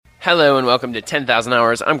Hello and welcome to 10,000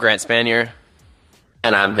 Hours. I'm Grant Spanier.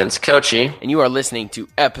 And I'm Vince Kochi. And you are listening to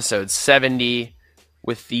episode 70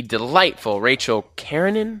 with the delightful Rachel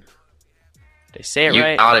Keranen. Did I say it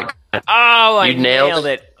right? You got it. Oh, I nailed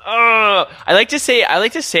it. Oh, I like to say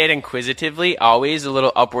it inquisitively, always a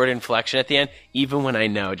little upward inflection at the end, even when I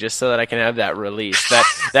know, just so that I can have that release,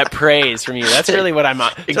 that praise from you. That's really what I'm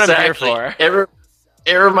here for.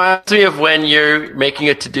 It reminds me of when you're making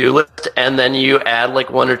a to-do list and then you add like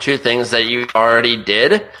one or two things that you already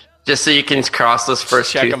did, just so you can cross those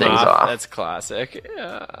first two things off. That's classic.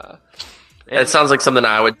 Yeah. It sounds like something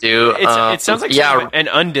I would do. It sounds like an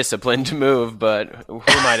undisciplined move, but who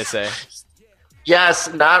am I to say?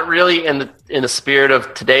 Yes, not really in the spirit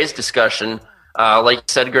of today's discussion. Like you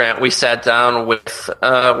said, Grant, we sat down with,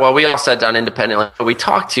 we all sat down independently, but we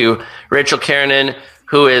talked to Rachel Keranen,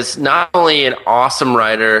 who is not only an awesome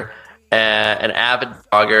writer, an avid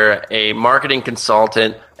blogger, a marketing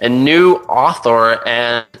consultant, a new author,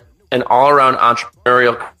 and an all-around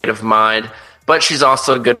entrepreneurial creative mind, but she's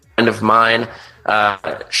also a good friend of mine.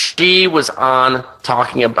 She was on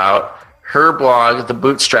talking about her blog, The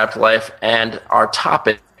Bootstrapped Life, and our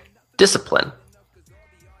topic, discipline.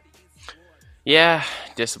 Yeah,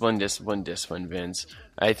 discipline, Vince.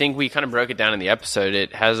 I think we kind of broke it down in the episode.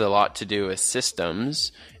 It has a lot to do with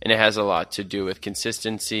systems, and it has a lot to do with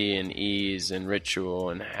consistency and ease and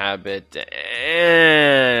ritual and habit.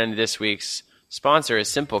 And this week's sponsor is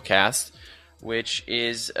Simplecast, which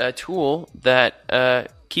is a tool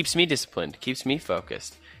that keeps me disciplined, keeps me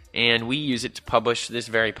focused. And we use it to publish this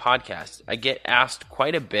very podcast. I get asked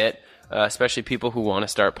quite a bit, especially people who want to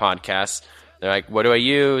start podcasts. They're like, what do I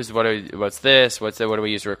use? What's this? What do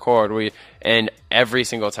we use to record? And every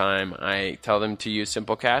single time I tell them to use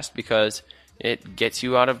Simplecast because it gets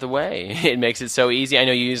you out of the way. It makes it so easy. I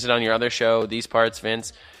know you use it on your other show, These Parts,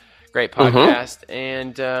 Vince. Great podcast.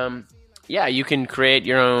 Mm-hmm. And you can create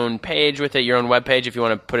your own page with it, your own web page if you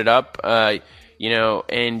want to put it up.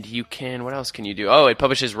 And you can, what else can you do? Oh, it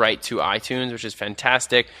publishes right to iTunes, which is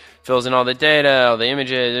fantastic. Fills in all the data, all the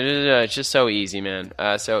images. It's just so easy, man.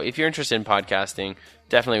 So if you're interested in podcasting,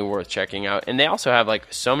 definitely worth checking out. And they also have like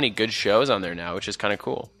so many good shows on there now, which is kind of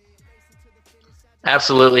cool.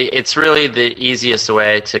 Absolutely. It's really the easiest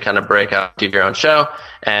way to kind of break out, do your own show.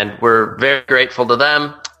 And we're very grateful to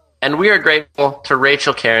them. And we are grateful to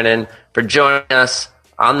Rachel Keranen for joining us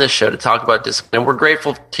on this show to talk about discipline. And we're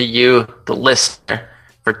grateful to you, the listener,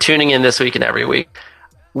 for tuning in this week and every week.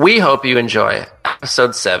 We hope you enjoy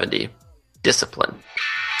episode 70, Discipline.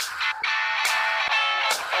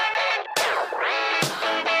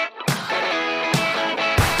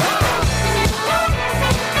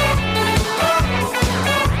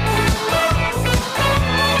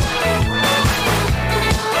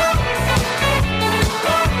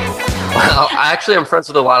 Well, actually, I'm friends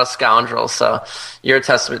with a lot of scoundrels, so you're a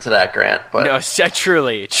testament to that, Grant. But no,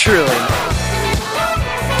 truly.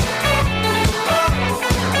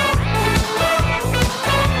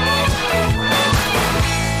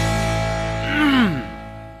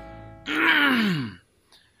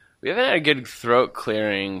 We haven't had a good throat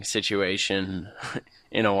clearing situation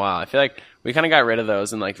in a while. I feel like we kind of got rid of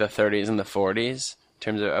those in like the 30s and the 40s in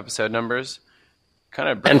terms of episode numbers.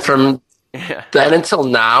 And from then until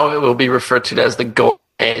now, it will be referred to as the golden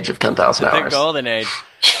age of 10,000 hours. The golden age.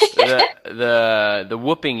 the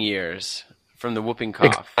whooping years from the whooping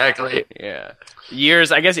cough. Exactly. Yeah.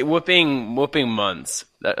 Years, I guess whooping months.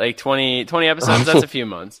 Like 20 episodes, that's a few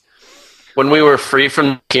months. When we were free from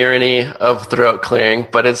the tyranny of throat clearing,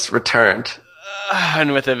 but it's returned.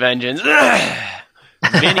 And with a vengeance.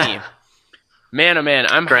 Vinny. Man, oh man,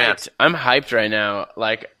 I'm hyped. I'm hyped right now.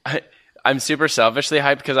 Like, I'm super selfishly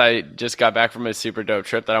hyped because I just got back from a super dope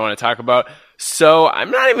trip that I want to talk about. So I'm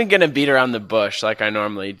not even going to beat around the bush like I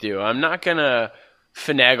normally do. I'm not going to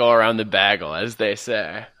finagle around the bagel, as they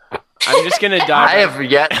say. I'm just going to dive.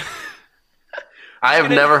 I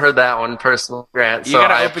have never heard that one personally, Grant. So you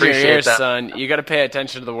gotta open your ears, son. You got to pay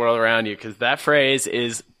attention to the world around you because that phrase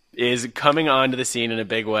is coming onto the scene in a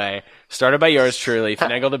big way. Started by yours truly,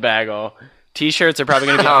 finagle the bagel. T-shirts are probably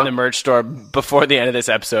going to be up in the merch store before the end of this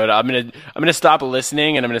episode. I'm gonna stop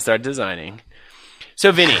listening and I'm gonna start designing.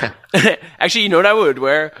 So Vinny, actually, you know what I would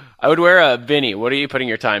wear? I would wear a Vinny. What are you putting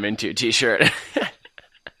your time into? T-shirt.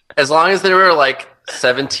 As long as there were like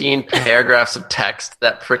 17 paragraphs of text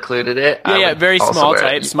that precluded it. Yeah, very small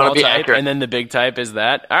type, and then the big type is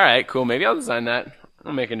that. All right, cool. Maybe I'll design that.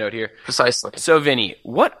 I'll make a note here. Precisely. So, Vinny,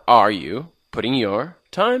 what are you putting your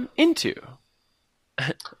time into?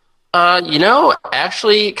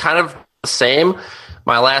 Actually kind of the same.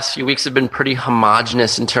 My last few weeks have been pretty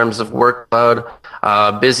homogenous in terms of workload.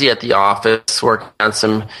 Busy at the office, working on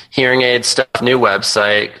some hearing aid stuff, new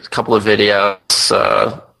website, a couple of videos.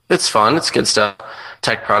 It's fun. It's good stuff.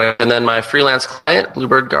 Tech product. And then my freelance client,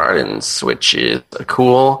 Bluebird Gardens, which is a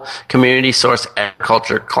cool community source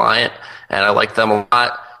agriculture client. And I like them a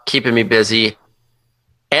lot, keeping me busy.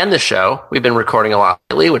 And the show. We've been recording a lot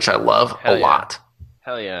lately, which I love a lot.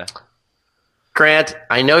 Hell yeah. Grant,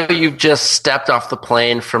 I know you've just stepped off the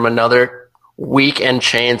plane from another week and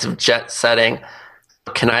chains of jet setting.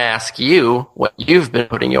 Can I ask you what you've been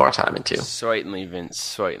putting your time into? Certainly, Vince.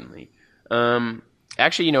 Certainly.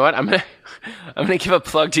 Actually, you know what? I'm gonna give a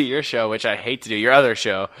plug to your show, which I hate to do. Your other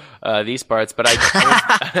show, These Parts, but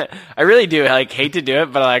I really do hate to do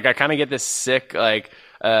it, but I kind of get this sick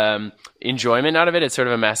enjoyment out of it. It's sort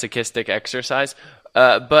of a masochistic exercise.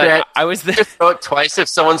 But I was there. Just throw it twice if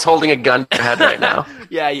someone's holding a gun to your head right now.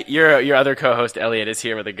 Yeah, your other co-host Elliot is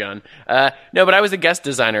here with a gun. No, but I was a guest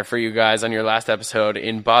designer for you guys on your last episode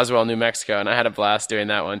in Boswell, New Mexico, and I had a blast doing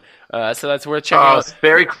that one. So that's worth checking out. It's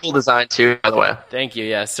very cool design too, by the way. Thank you.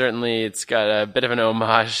 Yeah, certainly it's got a bit of an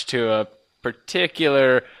homage to a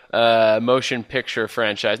particular motion picture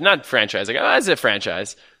franchise. Not franchise. Is it a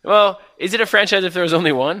franchise? Well, is it a franchise if there was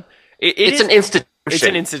only one? It's an institution. It's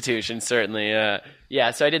an institution, certainly.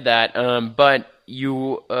 Yeah, so I did that. But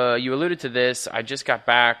you alluded to this. I just got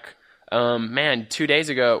back. 2 days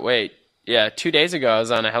ago. Wait, yeah, 2 days ago I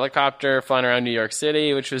was on a helicopter flying around New York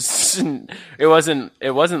City, which was it wasn't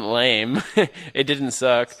lame. It didn't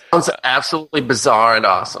suck. Sounds absolutely bizarre and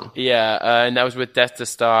awesome. Yeah, and that was with Death to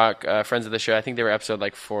Stock, friends of the show. I think they were episode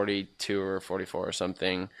 42 or 44 or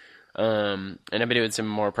something. And I've been doing some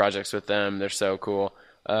more projects with them. They're so cool.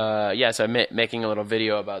 So I'm making a little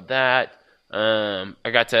video about that. I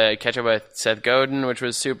got to catch up with Seth Godin, which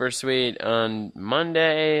was super sweet, on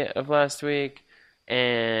Monday of last week.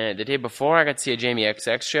 And the day before, I got to see a Jamie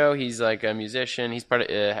XX show. He's like a musician. He's part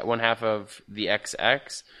of one half of the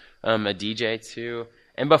XX, a DJ too.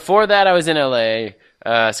 And before that, I was in LA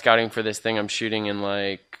scouting for this thing I'm shooting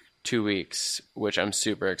in 2 weeks, which I'm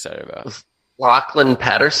super excited about. Lachlan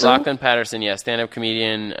Patterson, yeah, stand-up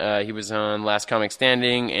comedian. He was on Last Comic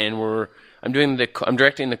Standing, and I'm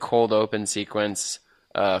directing the cold open sequence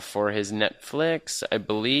for his Netflix, I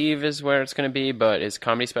believe is where it's going to be, but his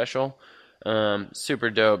comedy special.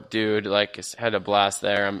 Super dope dude. Had a blast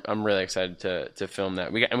there. I'm really excited to film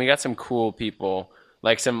that. We got some cool people,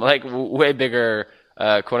 some way bigger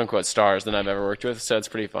quote unquote stars than I've ever worked with. So it's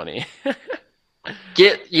pretty funny.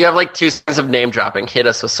 You have 2 seconds of name dropping. Hit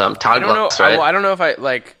us with some. Todd Glass, right? I don't know if I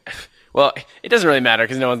Well, it doesn't really matter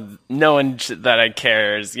because no one that I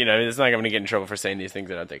cares. It's not going to get in trouble for saying these things.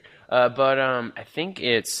 I don't think. But I think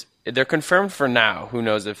they're confirmed for now. Who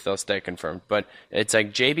knows if they'll stay confirmed? But it's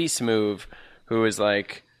JB Smoove, who is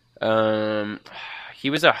he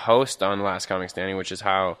was a host on Last Comic Standing, which is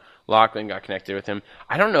how Lachlan got connected with him.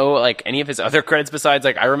 I don't know any of his other credits besides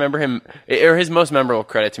I remember him, or his most memorable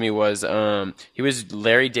credit to me was he was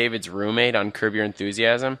Larry David's roommate on Curb Your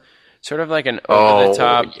Enthusiasm. Sort of an over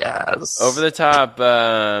the top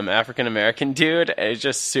African American dude. It's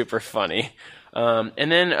just super funny.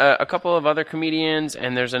 And then a couple of other comedians,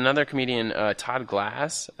 and there's another comedian, Todd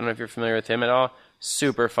Glass. I don't know if you're familiar with him at all.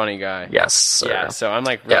 Super funny guy. Yes, sir. Yeah, so I'm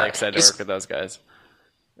really excited to work with those guys.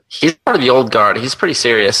 He's part of the old guard. He's pretty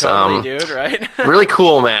serious. Totally, dude, right? Really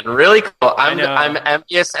cool, man. Really cool. I'm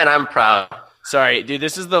envious and I'm proud. Sorry, dude,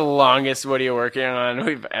 this is the longest What Are You Working On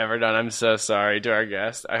we've ever done. I'm so sorry to our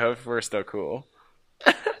guest. I hope we're still cool.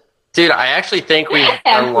 Dude, I actually think we've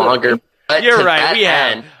done longer. You're right, we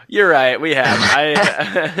have. You're right, we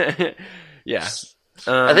have. Yeah.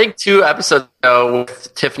 I think 2 episodes ago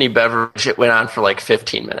with Tiffany Beveridge, it went on for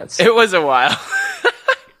 15 minutes. It was a while.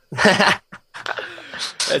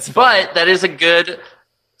 But that is a good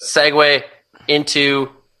segue into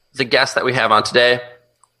the guest that we have on today.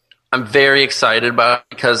 I'm very excited about it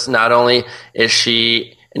because not only is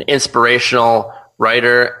she an inspirational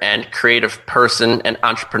writer and creative person and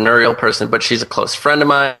entrepreneurial person, but she's a close friend of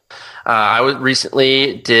mine. I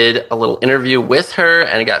recently did a little interview with her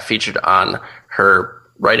and it got featured on her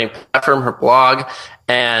writing platform, her blog,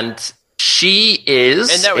 and she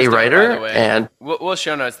is a writer. By the way. And we'll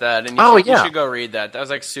show notes that. And you should go read that. That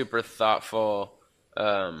was super thoughtful.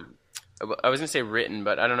 I was gonna say written,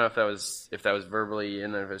 but I don't know if that was verbally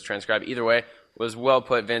and if it was transcribed. Either way, it was well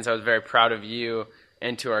put, Vince. I was very proud of you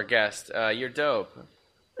and to our guest. You're dope.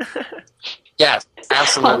 Yes,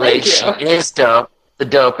 absolutely. She is dope. The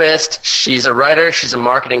dopest. She's a writer. She's a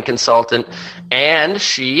marketing consultant, and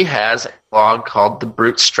she has a blog called The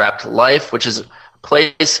Bootstrapped Life, which is a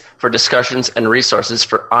place for discussions and resources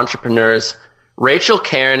for entrepreneurs, Rachel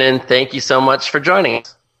Keranen, thank you so much for joining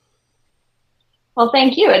us. Well,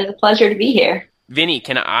 thank you. It is a pleasure to be here. Vinny,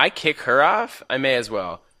 can I kick her off? I may as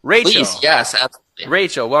well. Rachel. Please, yes, absolutely.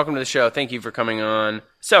 Rachel, welcome to the show. Thank you for coming on.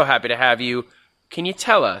 So happy to have you. Can you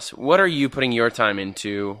tell us, what are you putting your time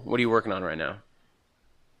into? What are you working on right now?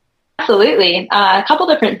 Absolutely. A couple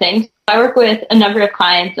different things. I work with a number of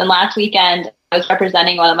clients, and last weekend I was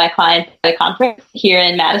representing one of my clients at a conference here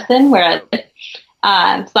in Madison where I live.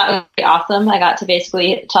 So that was really awesome. I got to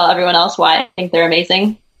basically tell everyone else why I think they're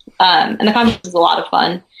amazing. And the conference was a lot of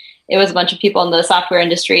fun. It was a bunch of people in the software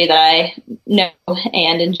industry that I know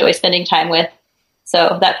and enjoy spending time with.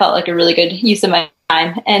 So that felt like a really good use of my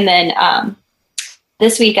time. And then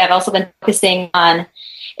this week I've also been focusing on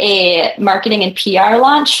a marketing and PR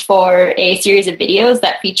launch for a series of videos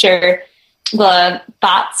that feature the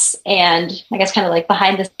thoughts and I guess kind of like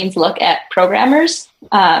behind the scenes look at programmers.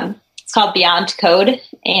 It's called Beyond Code,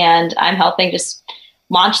 and I'm helping just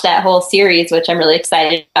launch that whole series, which I'm really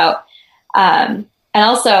excited about. And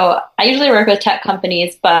also, I usually work with tech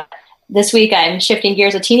companies, but this week I'm shifting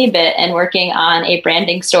gears a teeny bit and working on a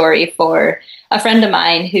branding story for a friend of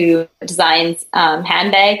mine who designs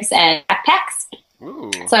handbags and backpacks.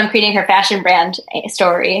 Ooh. So I'm creating her fashion brand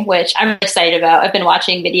story, which I'm really excited about. I've been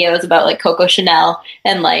watching videos about like Coco Chanel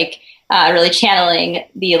and like really channeling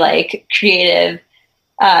the like creative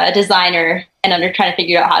designer and under trying to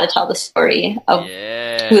figure out how to tell the story of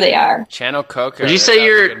who they are. Channel Coco. Would you say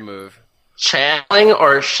you're a good move. channeling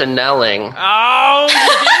or Chaneling? Oh,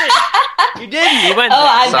 you didn't. You didn't. You went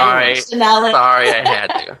I'm Sorry, I had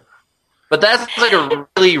to. But that's like a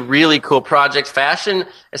really, really cool project. Fashion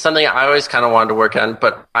is something I always kind of wanted to work on,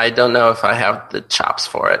 but I don't know if I have the chops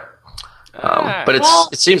for it. But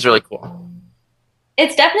it seems really cool.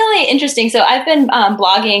 It's definitely interesting. So I've been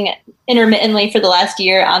blogging intermittently for the last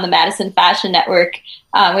year on the Madison Fashion Network.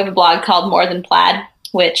 We have a blog called More Than Plaid,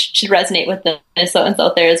 which should resonate with the Minnesotans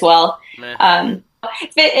out there as well.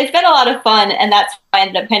 It's been a lot of fun, and that's why I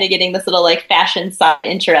ended up kind of getting this little like fashion side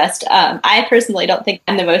interest. I personally don't think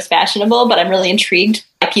I'm the most fashionable, but I'm really intrigued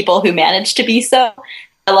by people who manage to be so.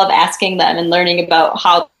 I love asking them and learning about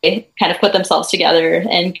how they kind of put themselves together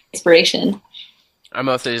and inspiration. I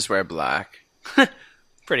mostly just wear black.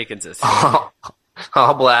 Pretty consistent.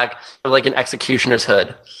 All black, like an executioner's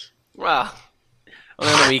hood. Well,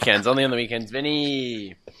 only on the weekends. Only on the weekends.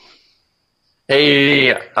 Vinny.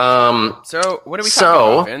 Hey, so what are we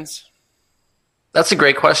talking about, Vince? That's a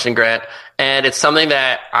great question, Grant. And it's something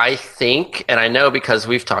that I think, and I know because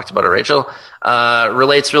we've talked about it, Rachel,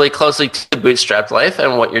 relates really closely to Bootstrapped Life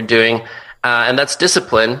and what you're doing. And that's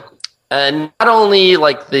discipline. And not only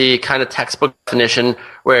like the kind of textbook definition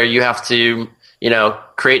where you have to,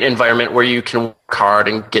 create an environment where you can work hard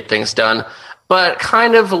and get things done, but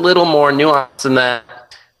kind of a little more nuance in that.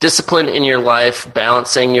 Discipline in your life,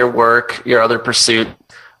 balancing your work, your other pursuit,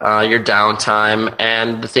 your downtime,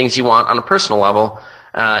 and the things you want on a personal level.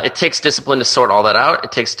 It takes discipline to sort all that out.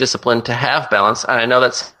 It takes discipline to have balance. And I know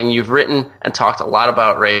that's something you've written and talked a lot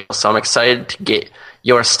about, Rachel, so I'm excited to get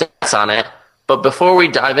your stats on it. But before we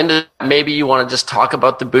dive into that, maybe you want to just talk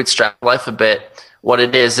about the Bootstrapped Life a bit, what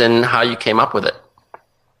it is and how you came up with it.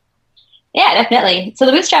 Yeah, definitely. So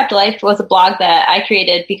the Bootstrapped Life was a blog that I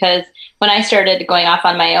created because when I started going off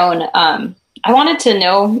on my own, I wanted to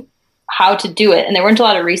know how to do it. And there weren't a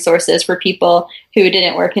lot of resources for people who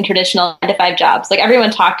didn't work in traditional 9-to-5 jobs. Like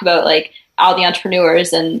everyone talked about like all the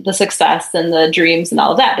entrepreneurs and the success and the dreams and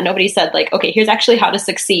all of that. But nobody said like, okay, here's actually how to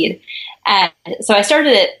succeed. And so I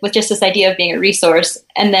started it with just this idea of being a resource.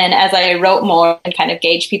 And then as I wrote more and kind of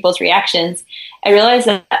gauged people's reactions, I realized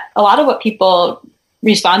that a lot of what people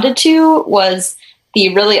responded to was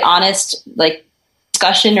the really honest, like,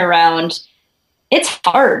 discussion around it's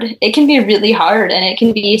hard. It can be really hard and it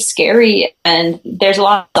can be scary. And there's a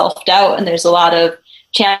lot of self-doubt and there's a lot of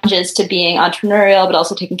challenges to being entrepreneurial, but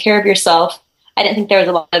also taking care of yourself. I didn't think there was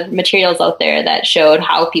a lot of materials out there that showed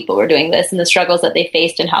how people were doing this and the struggles that they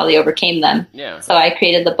faced and how they overcame them. Yeah. So I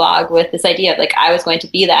created the blog with this idea of like, I was going to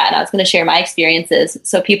be that and I was going to share my experiences.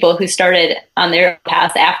 So people who started on their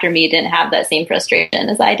path after me didn't have that same frustration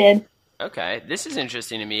as I did. Okay. This is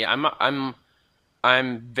interesting to me.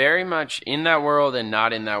 I'm very much in that world and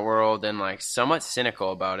not in that world and like somewhat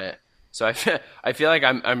cynical about it. So I feel like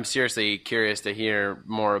I'm seriously curious to hear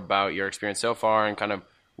more about your experience so far and kind of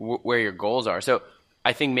where your goals are. So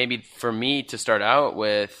I think maybe for me to start out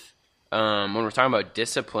with, when we're talking about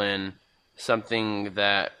discipline, something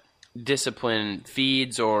that discipline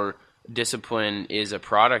feeds or discipline is a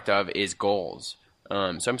product of is goals.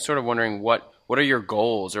 So I'm sort of wondering what are your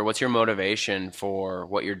goals or what's your motivation for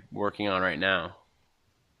what you're working on right now?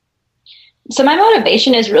 So my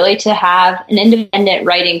motivation is really to have an independent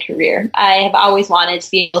writing career. I have always wanted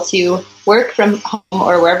to be able to work from home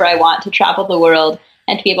or wherever I want, to travel the world,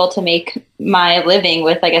 and to be able to make my living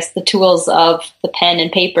with, I guess, the tools of the pen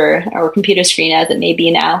and paper or computer screen as it may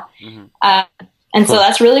be now. And so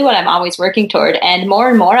that's really what I'm always working toward. And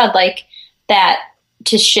more, I'd like that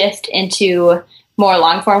to shift into more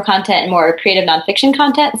long form content and more creative nonfiction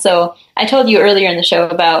content. So I told you earlier in the show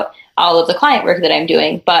about all of the client work that I'm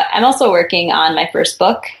doing, but I'm also working on my first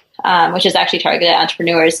book, which is actually targeted at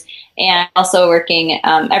entrepreneurs, and also working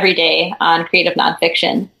every day on creative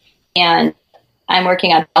nonfiction. And I'm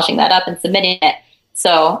working on polishing that up and submitting it.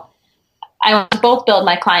 So I want to both build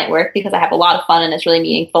my client work because I have a lot of fun and it's really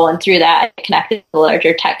meaningful. And through that, I connect to the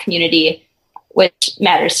larger tech community, which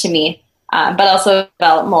matters to me, but also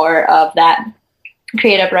develop more of that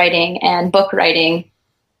creative writing and book writing.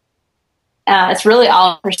 It's really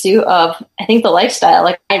all in pursuit of, I think, the lifestyle.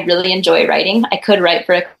 Like, I really enjoy writing. I could write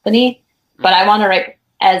for a company, but I want to write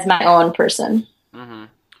as my own person. Mm-hmm.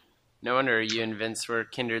 No wonder you and Vince were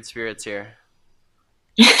kindred spirits here.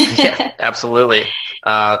 Yeah, absolutely.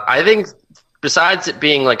 I think besides it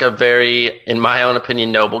being like a very, in my own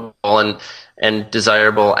opinion, noble goal and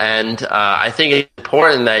desirable, and I think it's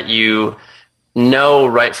important that you know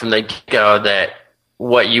right from the get-go that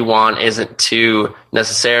what you want isn't to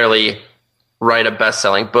necessarily write a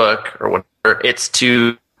best-selling book or whatever. It's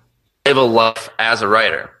to live a life as a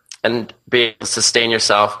writer and be able to sustain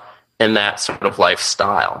yourself in that sort of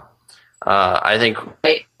lifestyle. I think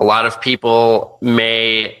a lot of people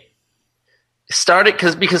may start it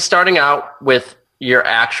because starting out with your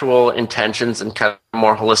actual intentions and kind of a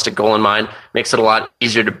more holistic goal in mind makes it a lot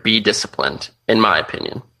easier to be disciplined, in my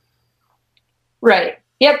opinion. Right.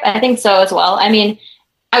 Yep, I think so as well. I mean,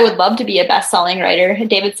 I would love to be a best-selling writer.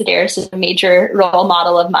 David Sedaris is a major role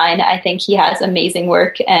model of mine. I think he has amazing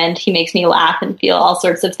work and he makes me laugh and feel all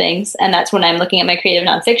sorts of things. And that's when I'm looking at my creative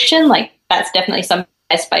nonfiction. Like, that's definitely something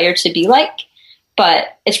I aspire to be like. But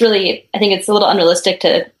it's really, I think it's a little unrealistic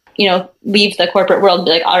to, leave the corporate world and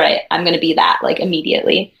be like, all right, I'm going to be that, like,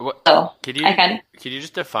 immediately. Could you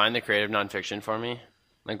just define the creative nonfiction for me?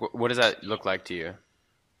 Like, what does that look like to you?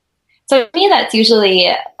 So to me, that's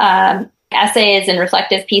usually essays and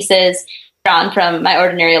reflective pieces drawn from my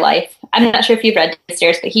ordinary life. I'm not sure if you've read David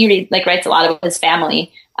Sedaris, but he writes a lot about his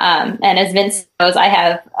family. And as Vince knows, I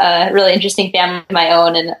have a really interesting family of my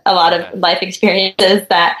own and a lot of life experiences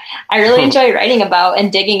that I really enjoy writing about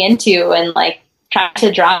and digging into and like trying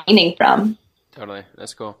to draw meaning from. Totally.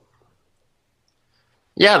 That's cool.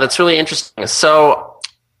 Yeah, that's really interesting. So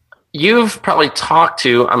you've probably talked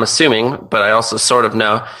to, I'm assuming, but I also sort of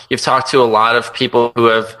know, you've talked to a lot of people who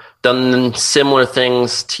have done similar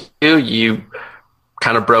things to you. You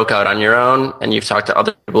kind of broke out on your own, and you've talked to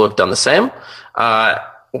other people who have done the same.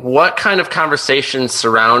 What kind of conversations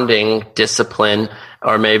surrounding discipline,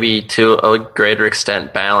 or maybe to a greater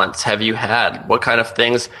extent balance, have you had? What kind of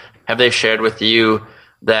things have they shared with you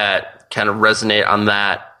that kind of resonate on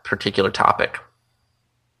that particular topic?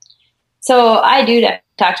 So I do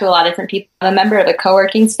talk to a lot of different people. I'm a member of a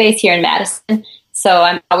co-working space here in Madison, so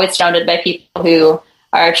I'm always surrounded by people who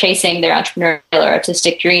are chasing their entrepreneurial or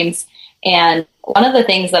artistic dreams. And one of the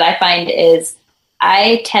things that I find is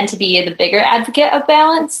I tend to be the bigger advocate of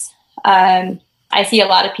balance. I see a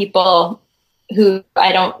lot of people who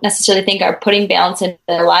I don't necessarily think are putting balance into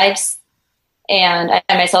their lives. And I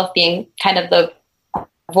find myself being kind of the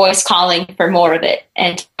voice calling for more of it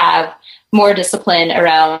and to have more discipline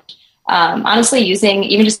around, honestly, using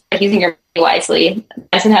your money wisely.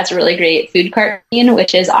 Madison has a really great food cart scene,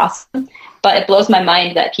 which is awesome. But it blows my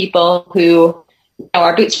mind that people who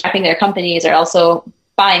are bootstrapping their companies are also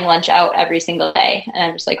buying lunch out every single day. And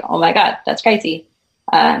I'm just like, oh my God, that's crazy.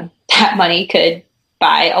 That money could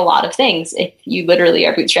buy a lot of things if you literally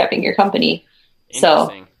are bootstrapping your company.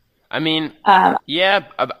 So, I mean, yeah,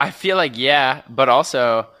 I feel like, but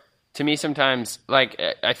also to me sometimes, like,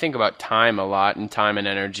 I think about time a lot and time and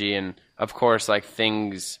energy. And of course, like,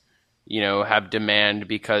 things, have demand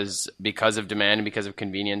because of demand and because of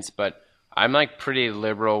convenience. But I'm like pretty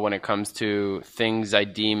liberal when it comes to things I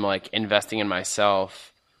deem like investing in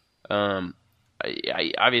myself.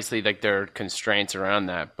 I obviously, like, there are constraints around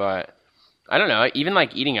that, but I don't know. Even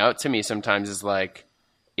like eating out to me sometimes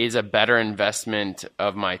is a better investment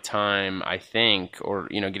of my time, I think, or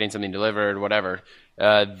getting something delivered, whatever,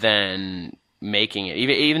 than making it.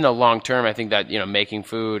 Even though long term, I think that making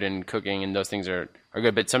food and cooking and those things are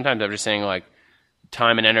good. But sometimes I'm just saying, like,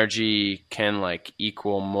 time and energy can like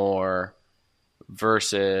equal more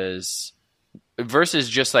versus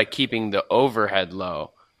just like keeping the overhead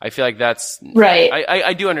low. I feel like that's right.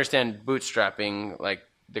 I do understand bootstrapping, like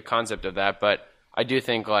the concept of that, but I do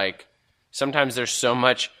think like sometimes there's so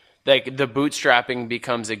much like the bootstrapping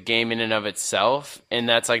becomes a game in and of itself, and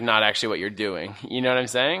that's like not actually what you're doing. You know what I'm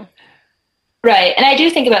saying? Right. And I do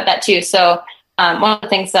think about that too. So one of the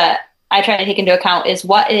things that I try to take into account is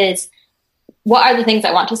what are the things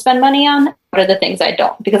I want to spend money on? What are the things I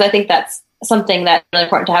don't? Because I think that's something that's really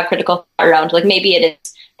important to have critical thought around. Like maybe it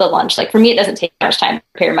is the lunch. Like for me, it doesn't take much time to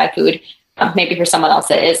prepare my food. Maybe for someone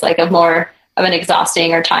else, it is like a more of an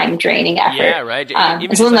exhausting or time draining effort. Yeah, right.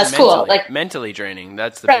 Even so that's cool. Like mentally draining.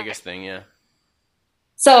 That's the biggest thing. Yeah.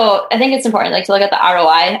 So I think it's important, like to look at the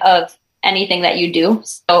ROI of anything that you do.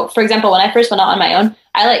 So for example, when I first went out on my own,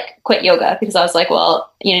 I like quit yoga because I was like,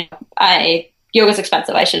 well, yoga's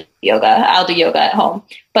expensive. I should do yoga. I'll do yoga at home.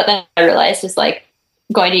 But then I realized just like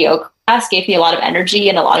going to yoga class gave me a lot of energy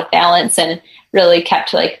and a lot of balance and really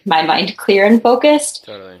kept like my mind clear and focused.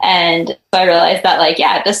 Totally. And so I realized that like,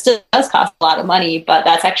 yeah, this still does cost a lot of money, but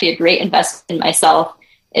that's actually a great investment in myself.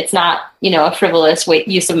 It's not, a frivolous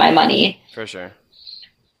use of my money. For sure.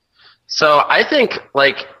 So I think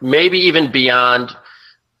like maybe even beyond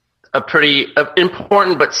a pretty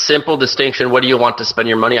important but simple distinction, what do you want to spend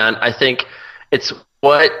your money on? I think it's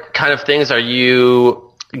what kind of things are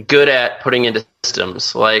you good at putting into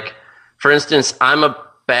systems? Like, for instance, I'm a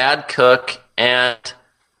bad cook and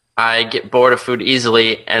I get bored of food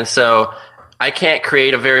easily. And so I can't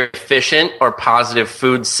create a very efficient or positive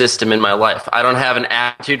food system in my life. I don't have an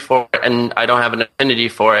attitude for it and I don't have an affinity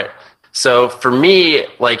for it. So for me,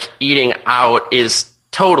 like eating out is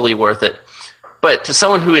totally worth it. But to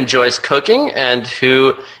someone who enjoys cooking and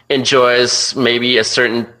who enjoys maybe a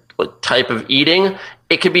certain type of eating,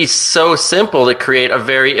 it could be so simple to create a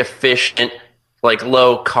very efficient, like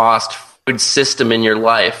low cost food system in your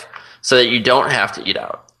life so that you don't have to eat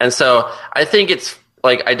out. And so I think it's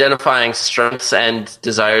like identifying strengths and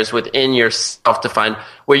desires within yourself to find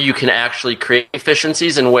where you can actually create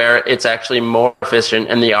efficiencies and where it's actually more efficient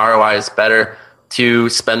and the ROI is better to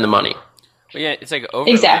spend the money. Well, yeah, it's like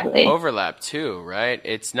overlap too, right?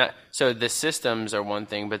 It's not so the systems are one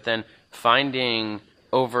thing, but then finding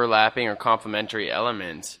overlapping or complementary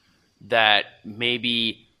elements that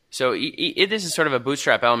maybe this is sort of a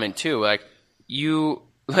bootstrap element too. Like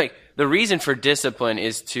the reason for discipline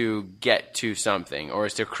is to get to something, or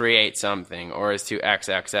is to create something, or is to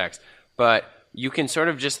XXX. But you can sort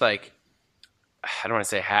of just like, I don't want to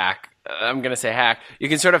say hack. I'm going to say hack. You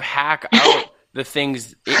can sort of hack out the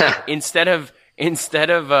things instead of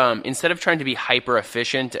trying to be hyper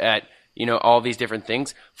efficient at all these different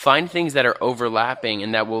things. Find things that are overlapping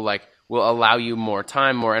and that will allow you more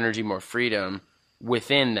time, more energy, more freedom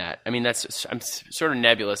within that. I mean, I'm sort of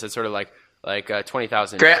nebulous. It's sort of like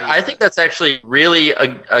 20,000. Grant, I think that's actually really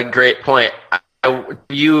a great point.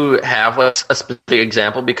 You have a specific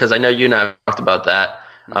example because I know you and I have talked about that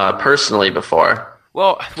personally before.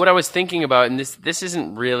 Well, what I was thinking about, and this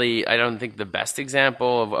isn't really, I don't think the best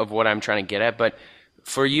example of what I'm trying to get at, but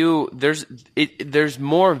for you, there's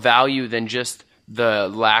more value than just the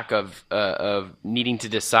lack of needing to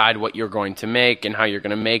decide what you're going to make and how you're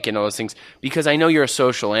going to make it and all those things, because I know you're a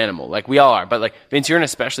social animal, like we all are, but like Vince, you're an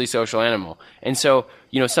especially social animal. And so,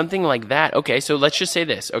 something like that, okay, so let's just say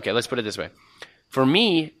this. Okay, let's put it this way. For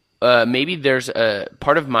me, maybe there's a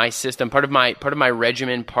part of my system, part of my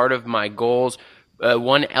regimen, part of my goals.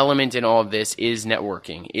 One element in all of this is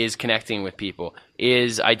networking, is connecting with people,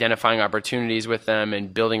 is identifying opportunities with them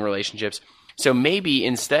and building relationships. So maybe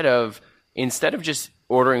instead of just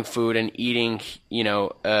ordering food and eating,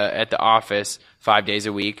 at the office 5 days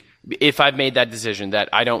a week, if I've made that decision that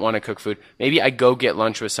I don't want to cook food, maybe I go get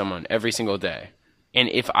lunch with someone every single day. And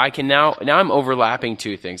if I can now I'm overlapping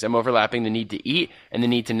two things. I'm overlapping the need to eat and the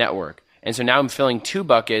need to network. And so now I'm filling two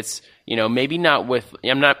buckets, maybe not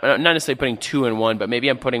I'm not necessarily putting 2 in one, but maybe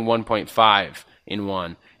I'm putting 1.5 in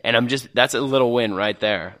one. And that's a little win right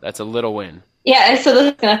there. That's a little win. Yeah, so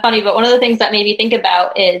this is kind of funny, but one of the things that made me think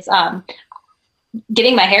about is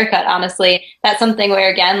getting my hair cut, honestly. That's something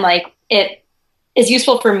where, again, like it is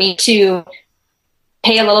useful for me to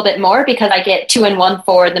pay a little bit more because I get 2 in 1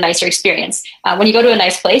 for the nicer experience. When you go to a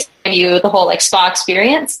nice place, they give you the whole like spa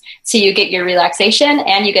experience. So you get your relaxation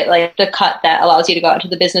and you get like the cut that allows you to go out into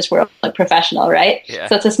the business world like professional, right? Yeah.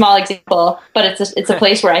 So it's a small example, but it's a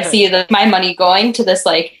place where I see my money going to this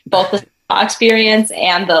like both the spa experience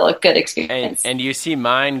and the good experience. And you see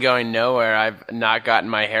mine going nowhere. I've not gotten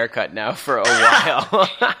my hair cut now for a while.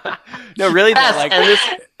 No, really?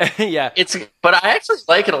 Yes, yeah. But I actually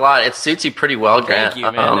like it a lot. It suits you pretty well, Grant. Thank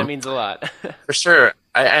you, man. That means a lot. For sure.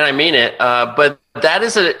 I mean it. But that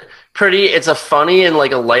is it's a funny and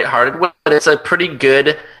like a lighthearted way, but it's a pretty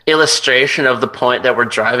good illustration of the point that we're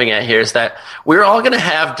driving at here is that we're all going to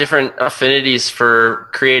have different affinities for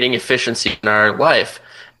creating efficiency in our life.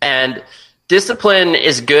 And discipline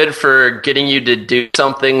is good for getting you to do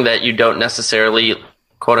something that you don't necessarily,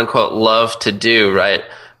 quote unquote, love to do, right?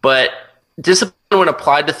 But discipline, when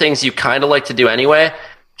applied to things you kind of like to do anyway,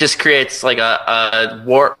 just creates like a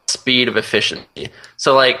warp speed of efficiency.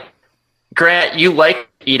 So like, Grant, you like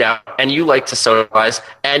to eat out and you like to socialize,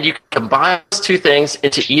 and you combine those two things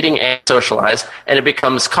into eating and socialize, and it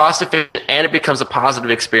becomes cost efficient and it becomes a positive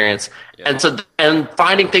experience. Yeah. And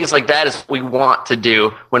finding things like that is what we want to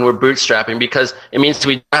do when we're bootstrapping, because it means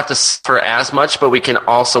we don't have to suffer as much, but we can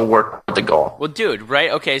also work toward the goal. Well, dude,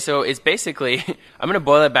 right? Okay, so it's basically, I'm going to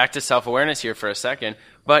boil it back to self-awareness here for a second,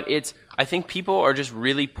 but I think people are just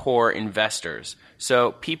really poor investors.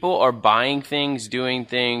 So people are buying things, doing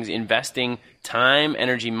things, investing time,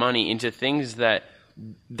 energy, money into things that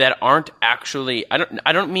aren't actually,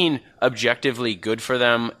 I don't mean objectively good for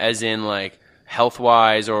them as in like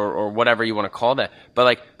health-wise or whatever you want to call that, but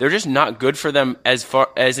like they're just not good for them as far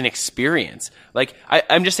as an experience. Like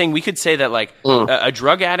I'm just saying we could say that like a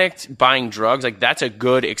drug addict buying drugs, like that's a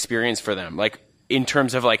good experience for them. Like in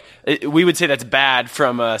terms of like, we would say that's bad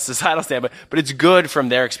from a societal standpoint, but it's good from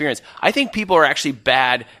their experience. I think people are actually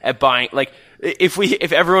bad at buying, like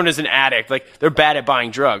if everyone is an addict, like they're bad at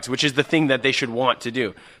buying drugs, which is the thing that they should want to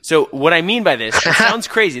do. So what I mean by this, it sounds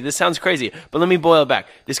crazy. This sounds crazy, but let me boil it back.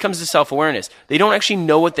 This comes to self-awareness. They don't actually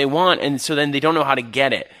know what they want, and so then they don't know how to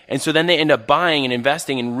get it. And so then they end up buying and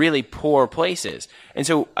investing in really poor places. And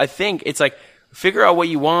so I think it's like, figure out what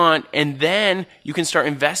you want, and then you can start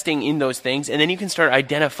investing in those things, and then you can start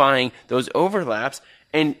identifying those overlaps,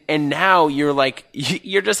 and now you're like,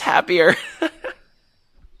 you're just happier.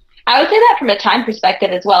 I would say that from a time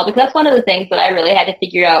perspective as well, because that's one of the things that I really had to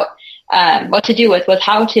figure out what to do with, was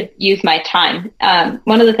how to use my time.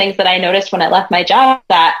 One of the things that I noticed when I left my job,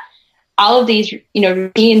 that all of these,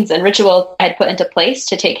 routines and rituals I had put into place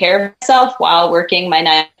to take care of myself while working my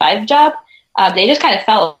 9-to-5 job, they just kind of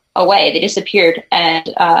fell away. They disappeared. And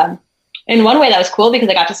in one way that was cool, because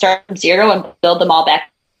I got to start from zero and build them all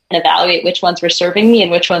back and evaluate which ones were serving me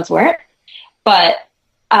and which ones weren't. But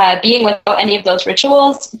being without any of those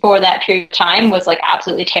rituals for that period of time was like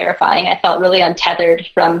absolutely terrifying. I felt really untethered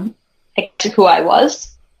from who I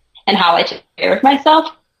was and how I took care of myself.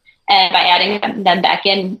 And by adding them back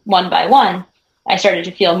in one by one, I started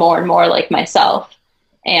to feel more and more like myself.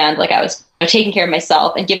 And like I was taking care of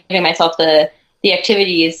myself and giving myself the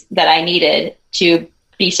activities that I needed to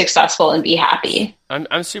be successful and be happy.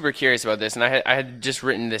 I'm super curious about this, and I had just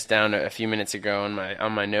written this down a few minutes ago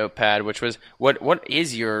on my notepad, which was what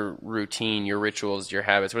is your routine, your rituals, your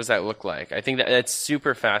habits? What does that look like? I think that's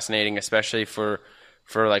super fascinating, especially for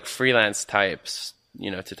like freelance types,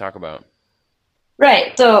 to talk about.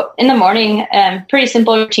 Right. So in the morning, pretty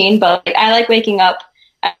simple routine, but I like waking up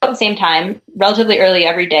at the same time, relatively early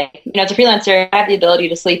every day. As a freelancer, I have the ability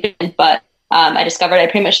to sleep in, but I discovered I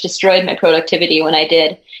pretty much destroyed my productivity when I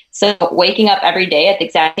did. So waking up every day at the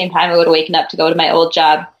exact same time I would have waken up to go to my old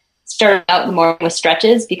job, starting out in the morning with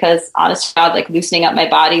stretches, because honest to God, like loosening up my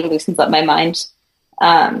body loosens up my mind.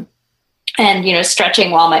 And,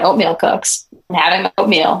 stretching while my oatmeal cooks and having my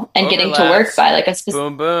oatmeal and getting to work by like a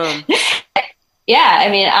boom, boom. Yeah. I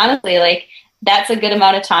mean, honestly, like that's a good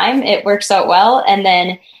amount of time. It works out well. And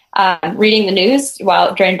then reading the news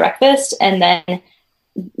during breakfast, and then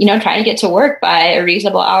trying to get to work by a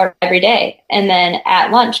reasonable hour every day. And then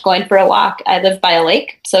at lunch, going for a walk. I live by a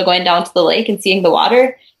lake, so going down to the lake and seeing the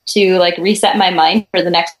water to like reset my mind for the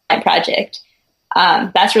next project.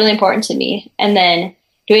 That's really important to me. And then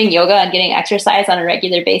doing yoga and getting exercise on a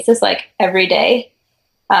regular basis, like every day,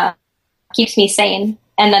 keeps me sane.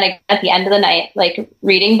 And then at the end of the night, like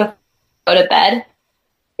reading before I go to bed,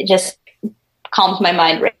 it just calms my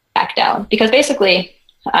mind right back down, because basically,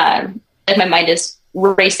 my mind is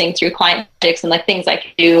racing through client projects and like things I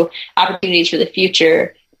can do, opportunities for the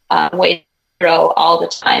future, ways to grow all the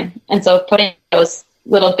time. And so putting those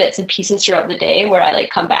little bits and pieces throughout the day where I like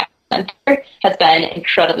come back to center has been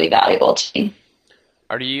incredibly valuable to me.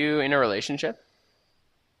 Are you in a relationship?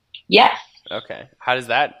 Yes. Okay. How does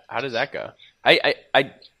that go?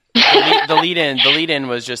 The lead in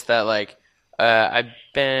was just that like, I've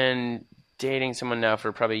been dating someone now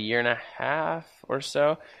for probably a year and a half or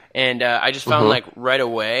so. And I just found like right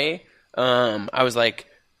away, I was like,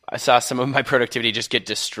 I saw some of my productivity just get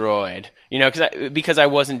destroyed, because I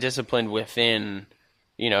wasn't disciplined within,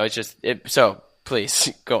 so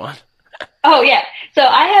please go on. Oh yeah. So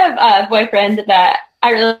I have a boyfriend that I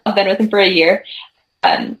really have been with him for a year.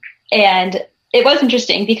 And it was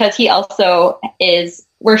interesting because he also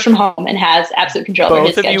works from home and has absolute control over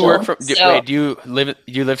his schedule. Both of you work from. Wait, do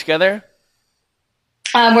you live together?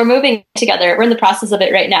 We're moving together. We're in the process of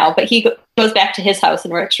it right now, but he goes back to his house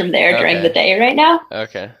and works from there during the day right now.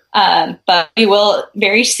 Okay. But we will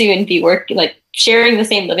very soon be sharing the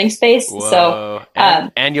same living space. Whoa. So,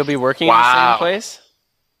 and you'll be working in the same place?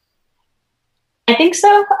 I think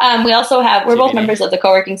so. We also we're both members of the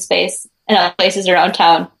co-working space in other places around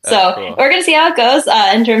town. So cool. We're going to see how it goes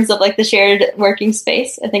in terms of the shared working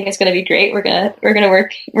space. I think it's going to be great. We're going to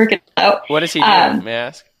work it out. What does he do? May I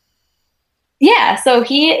ask? Yeah, so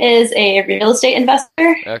he is a real estate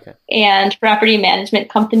investor and property management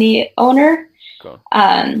company owner. Cool.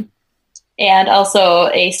 And also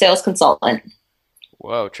a sales consultant.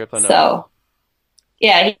 Whoa, tripling up. So,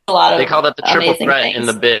 yeah, he's a lot of They call that the triple threat things in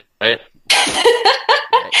the bid, right?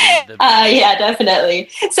 Yeah, definitely.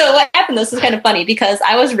 So what happened, this was kind of funny because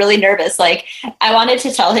I was really nervous. I wanted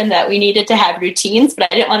to tell him that we needed to have routines, but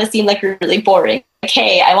I didn't want to seem like we were really boring.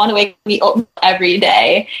 Hey, I want to wake up every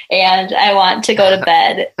day and I want to go to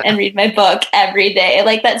bed and read my book every day.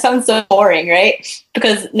 That sounds so boring, right?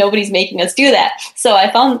 Because nobody's making us do that. So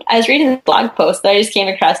I was reading a blog post that I just came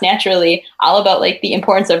across naturally all about the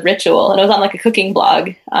importance of ritual. And it was on a cooking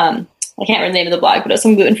blog. I can't remember the name of the blog, but it was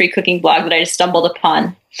some gluten-free cooking blog that I just stumbled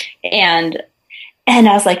upon. And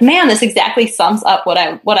I was like, man, this exactly sums up what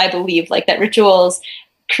I believe, that rituals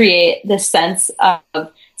create this sense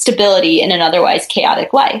of stability in an otherwise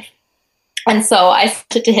chaotic life. And so I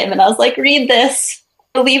sent it to him and I was like, read this,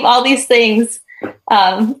 believe all these things.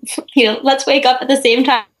 Let's wake up at the same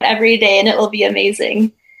time every day and it will be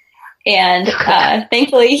amazing. And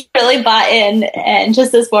thankfully he really bought in. And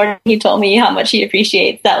just this morning he told me how much he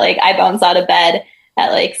appreciates that I bounce out of bed at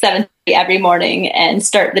 7:30 every morning and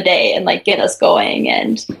start the day and get us going.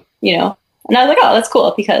 And and I was like, oh, that's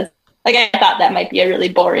cool, because I thought that might be a really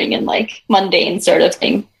boring and mundane sort of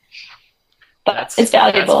thing. But it's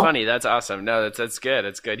valuable. That's funny. That's awesome. No, that's good.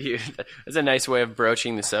 It's good. That's a nice way of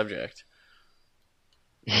broaching the subject.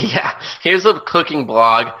 Yeah, here's a cooking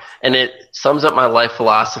blog, and it sums up my life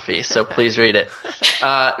philosophy, so please read it. But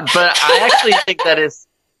I actually think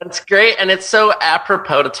that's great, and it's so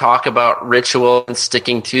apropos to talk about ritual and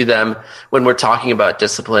sticking to them when we're talking about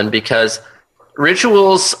discipline, because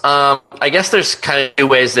rituals, I guess there's kind of two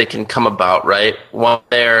ways they can come about, right? One,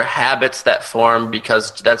 they're habits that form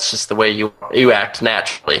because that's just the way you act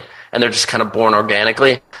naturally, and they're just kind of born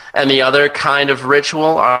organically. And the other kind of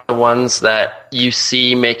ritual are the ones that you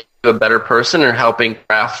see make you a better person or helping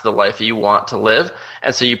craft the life you want to live,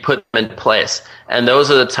 and so you put them in place. And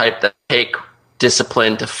those are the type that take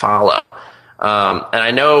discipline to follow. And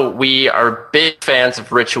I know we are big fans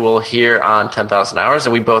of ritual here on 10,000 Hours,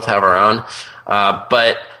 and we both have our own.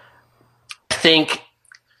 But I think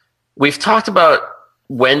we've talked about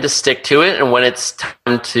when to stick to it and when it's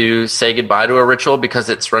time to say goodbye to a ritual because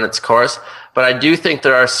it's run its course. But I do think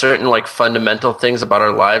there are certain fundamental things about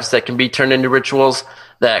our lives that can be turned into rituals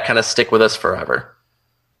that kind of stick with us forever.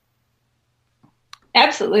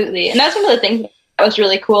 Absolutely. And that's one of the things that was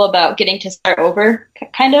really cool about getting to start over,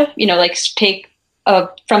 kind of, take a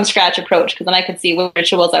from scratch approach, because then I could see what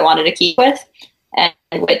rituals I wanted to keep with and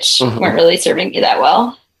which weren't really serving me that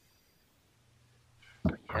well.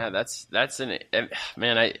 Yeah, that's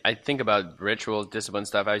man. I think about ritual discipline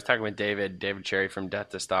stuff. I was talking with David Cherry from Death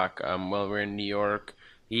to Stock. While we're in New York,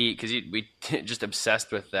 we just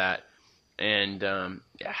obsessed with that, and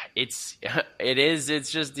it's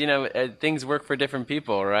just things work for different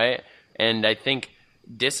people, right? And I think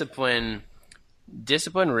discipline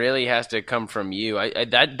really has to come from you.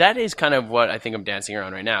 That is kind of what I think I'm dancing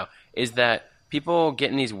around right now. Is that people get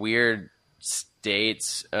in these weird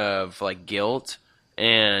states of guilt.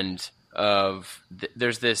 And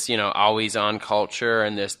there's this, always on culture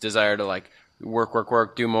and this desire to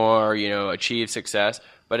work, do more, achieve success.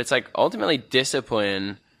 But it's ultimately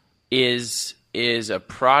discipline is a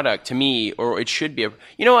product to me, or it should be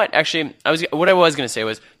actually, what I was going to say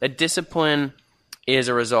was that discipline is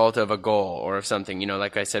a result of a goal or of something,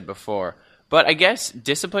 like I said before. But I guess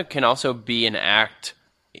discipline can also be an act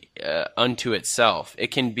unto itself. It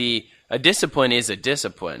can be, a discipline is a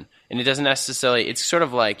discipline. And it doesn't necessarily, it's sort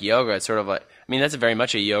of like yoga. It's sort of that's very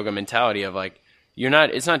much a yoga mentality of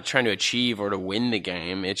it's not trying to achieve or to win the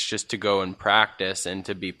game. It's just to go and practice and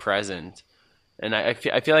to be present. And I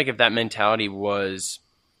feel like if that mentality was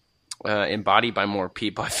embodied by more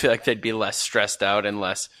people, I feel like they'd be less stressed out and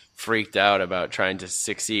less freaked out about trying to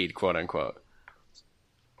succeed, quote unquote.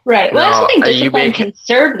 Right. Well, I also think discipline can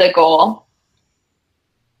serve the goal.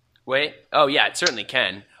 Wait. Oh, yeah, it certainly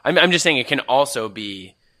can. I'm just saying it can also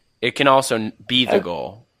be the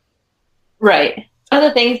goal. Right. One of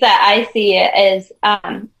the things that I see is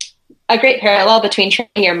a great parallel between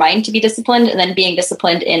training your mind to be disciplined and then being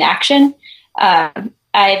disciplined in action.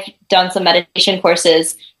 I've done some meditation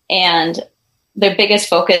courses, and the biggest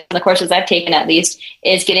focus in the courses I've taken, at least,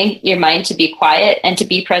 is getting your mind to be quiet and to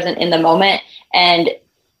be present in the moment. And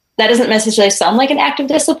that doesn't necessarily sound like an act of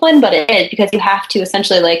discipline, but it is, because you have to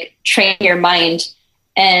essentially like train your mind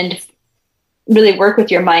and really work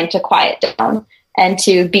with your mind to quiet down and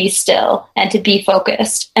to be still and to be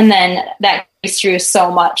focused. And then that goes through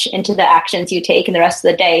so much into the actions you take in the rest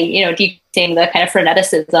of the day, you know, decreasing the kind of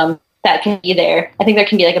freneticism that can be there. I think there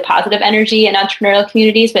can be like a positive energy in entrepreneurial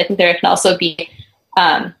communities, but I think there can also be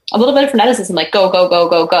a little bit of freneticism, like go, go, go,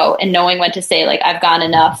 go, go, and knowing when to say, like, I've gone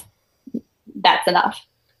enough. That's enough.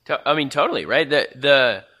 I mean, totally, right?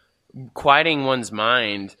 The quieting one's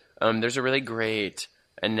mind, there's a really great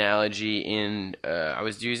analogy in, I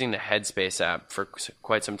was using the Headspace app for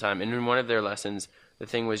quite some time, and in one of their lessons, the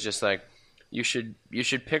thing was just like, you should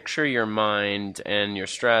picture your mind and your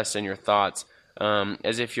stress and your thoughts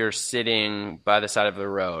as if you're sitting by the side of the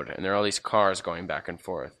road, and there are all these cars going back and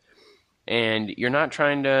forth. And you're not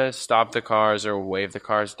trying to stop the cars or wave the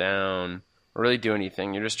cars down or really do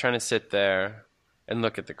anything. You're just trying to sit there and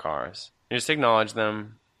look at the cars. You just acknowledge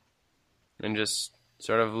them and just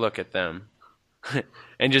sort of look at them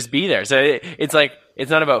and just be there. So it's like,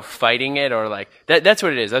 it's not about fighting it or like, that's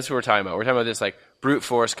what it is. That's what we're talking about. We're talking about this like brute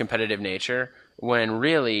force competitive nature, when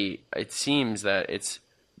really it seems that it's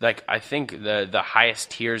like, I think the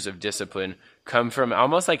highest tiers of discipline come from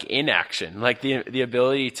almost like inaction, like the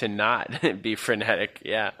ability to not be frenetic.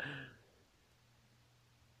 Yeah.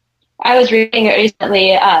 I was reading it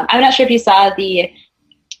recently. I'm not sure if you saw the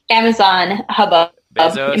Amazon hubbub.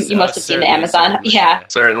 Bezos, you must have seen the Amazon. Certainly. Yeah.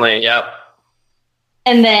 Certainly. Yep.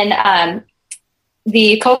 And then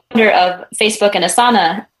the co-founder of Facebook and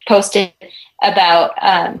Asana posted about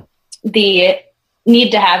the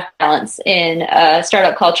need to have balance in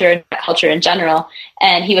startup culture in general.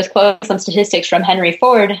 And he was quoting some statistics from Henry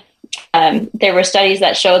Ford. There were studies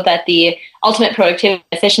that showed that the ultimate productivity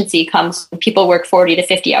efficiency comes when people work 40 to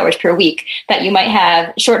 50 hours per week, that you might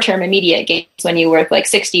have short-term immediate gains when you work like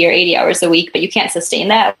 60 or 80 hours a week, but you can't sustain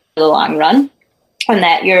that for the long run. And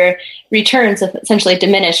that your returns have essentially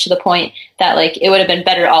diminished to the point that like it would have been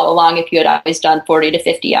better all along if you had always done 40 to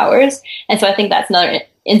 50 hours. And so I think that's another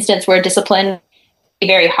instance where discipline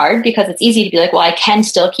very hard, because it's easy to be like, well, I can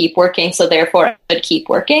still keep working, so therefore I should keep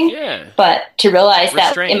working. Yeah. But to realize that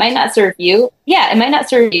Restraint. it might not serve you. Yeah, it might not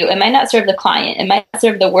serve you. It might not serve the client. It might not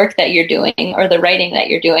serve the work that you're doing or the writing that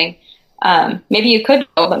you're doing. Maybe you could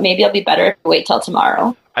go, but maybe it'll be better to wait till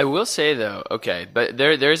tomorrow. I will say though, okay, but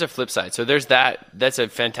there is a flip side. So there's that's a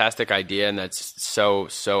fantastic idea, and that's so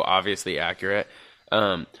obviously accurate.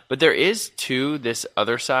 But there is too this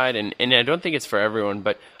other side, and I don't think it's for everyone,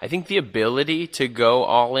 but I think the ability to go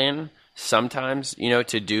all in sometimes, you know,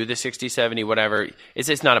 to do the 60, 70, whatever,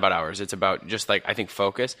 it's not about hours. It's about just like, I think,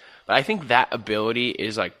 focus. But I think that ability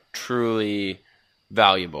is like truly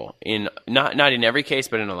valuable in not in every case,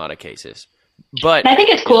 but in a lot of cases. But and I think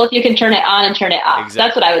it's cool if you can turn it on and turn it off. Exactly.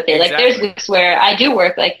 That's what I would say. Like there's weeks where I do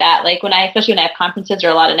work like that. Like especially when I have conferences or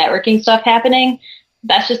a lot of networking stuff happening,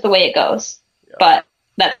 that's just the way it goes. Yeah. But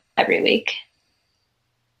that's every week.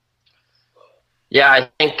 Yeah, I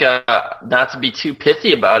think not to be too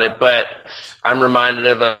pithy about it, but I'm reminded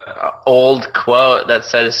of an old quote that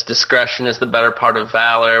says discretion is the better part of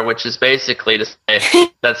valor, which is basically to say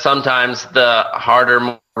that sometimes the harder,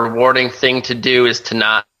 more rewarding thing to do is to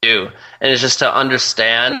not do. And it's just to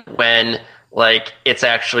understand when like it's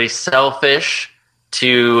actually selfish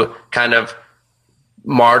to kind of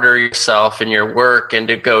martyr yourself in your work and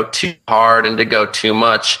to go too hard and to go too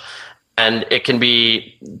much. And it can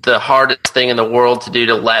be the hardest thing in the world to do,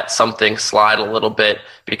 to let something slide a little bit,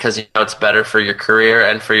 because you know it's better for your career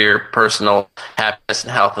and for your personal happiness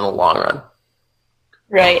and health in the long run.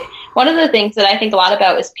 Right. One of the things that I think a lot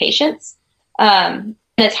about is patience. And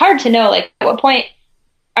it's hard to know, like, at what point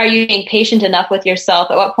are you being patient enough with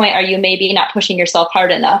yourself? At what point are you maybe not pushing yourself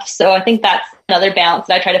hard enough? So I think that's another balance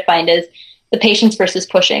that I try to find, is the patience versus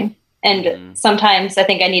pushing. And sometimes I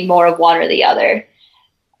think I need more of one or the other.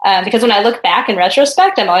 Because when I look back in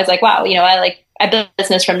retrospect, I'm always like, wow, you know, I built a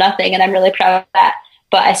business from nothing, and I'm really proud of that.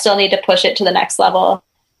 But I still need to push it to the next level.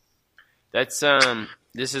 That's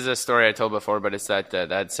this is a story I told before, but it's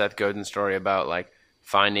that Seth Godin story about like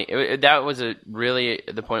finding. That was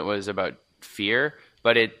the point was about fear,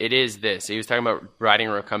 but it is this. He was talking about riding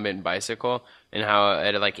a recumbent bicycle and how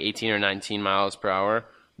at like 18 or 19 miles per hour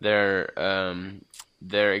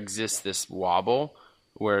there exists this wobble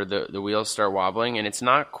where the wheels start wobbling, and it's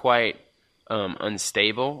not quite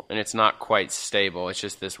unstable, and it's not quite stable. It's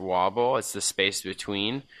just this wobble. It's the space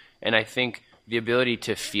between. And I think the ability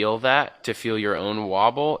to feel that, to feel your own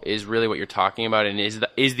wobble, is really what you're talking about, and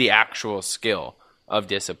is the actual skill of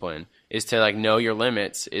discipline, is to like know your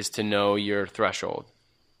limits, is to know your threshold.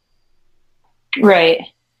 Right.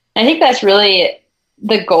 I think that's really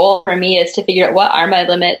the goal for me, is to figure out what are my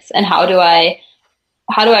limits and how do I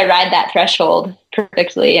ride that threshold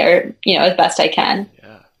perfectly, or, as best I can.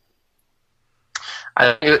 Yeah.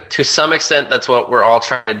 I think to some extent that's what we're all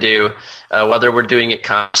trying to do, whether we're doing it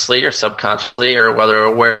consciously or subconsciously, or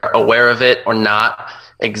whether we're aware of it or not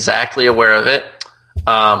exactly aware of it.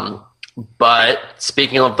 But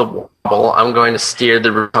speaking of the wobble, I'm going to steer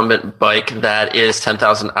the recumbent bike that is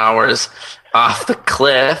 10,000 hours off the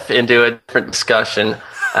cliff into a different discussion.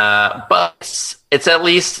 But it's at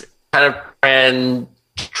least kind of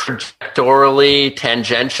trajectorially,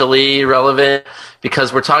 tangentially relevant,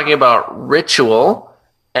 because we're talking about ritual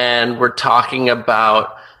and we're talking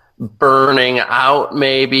about burning out.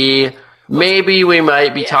 Maybe we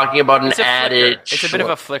might be talking about an adage. It's a bit of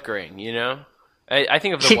a flickering, I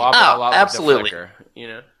think of the wobble a lot absolutely. like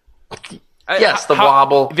the flicker, Yes, the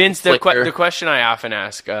wobble. Vince, the question I often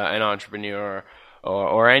ask an entrepreneur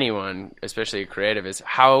or anyone, especially a creative, is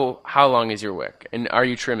how long is your wick, and are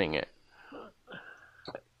you trimming it?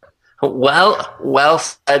 Well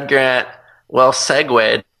said, Grant. Well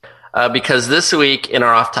segued. Because this week in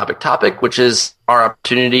our off-topic topic, which is our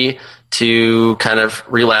opportunity to kind of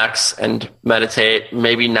relax and meditate,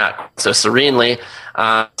 maybe not so serenely,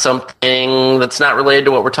 something that's not related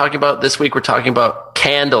to what we're talking about. This week we're talking about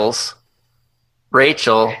candles.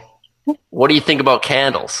 Rachel, what do you think about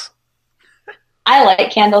candles? I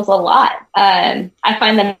like candles a lot. I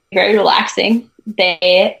find them very relaxing.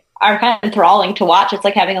 They are kind of enthralling to watch. It's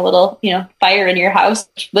like having a little, fire in your house,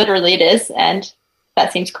 which literally it is, and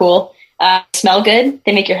that seems cool. Smell good.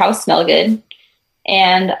 They make your house smell good.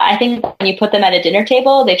 And I think when you put them at a dinner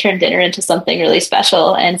table, they turn dinner into something really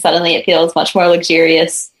special, and suddenly it feels much more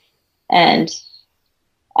luxurious. And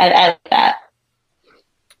I like that.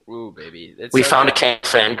 Ooh, baby. We found a can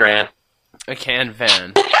fan, Grant. A can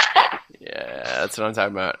fan. Yeah, that's what I'm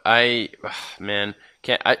talking about. I've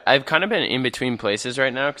kind of been in between places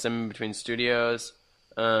right now because I'm in between studios.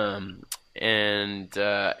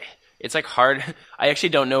 It's like hard. I actually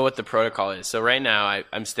don't know what the protocol is. So right now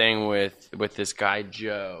I'm staying with this guy,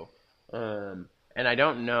 Joe. And I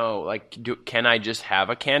don't know, can I just have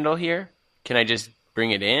a candle here? Can I just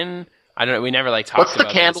bring it in? I don't know. We never talked about this.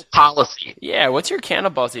 What's the candle policy? Yeah, what's your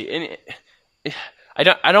candle policy? And I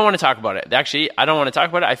don't want to talk about it. Actually, I don't want to talk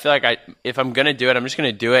about it. I feel like if I'm going to do it, I'm just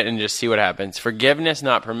going to do it and just see what happens. Forgiveness,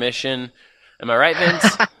 not permission. Am I right,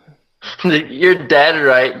 Vince? You're dead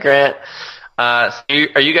right, Grant. Are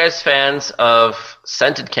you guys fans of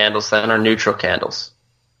scented candles then, or neutral candles?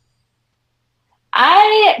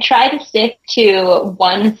 I try to stick to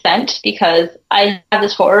one scent because I have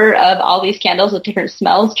this horror of all these candles with different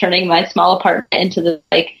smells turning my small apartment into the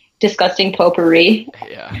disgusting potpourri.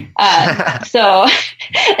 Yeah. So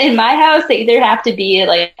in my house, they either have to be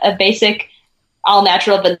a basic all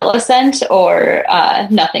natural vanilla scent or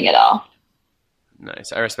nothing at all.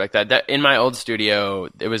 Nice. I respect that. That in my old studio,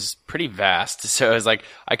 it was pretty vast. So it was I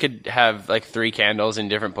could have 3 candles in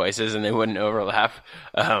different places and they wouldn't overlap.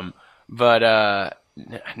 But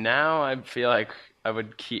now I feel like I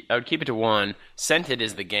would keep it to one. Scented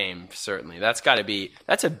is the game, certainly. That's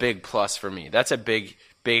a big plus for me. That's a big,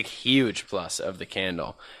 huge plus of the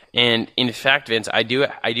candle. And in fact, Vince, I do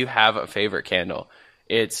have a favorite candle.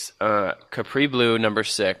 It's Capri Blue No.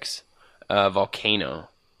 6 Volcano.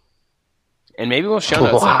 And maybe we'll show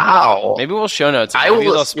notes. Wow. Maybe we'll show notes. Maybe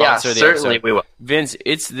they'll sponsor the certainly episode. We will. Vince,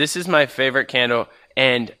 this is my favorite candle,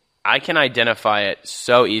 and I can identify it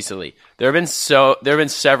so easily. There have been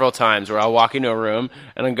several times where I'll walk into a room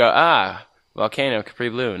and I'll go, Volcano Capri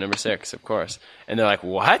Blue No. 6, of course. And they're like,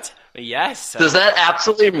 what? Yes. Does that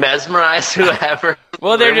absolutely mesmerize whoever?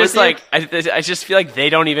 Well, they're just I just feel like they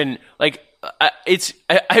don't even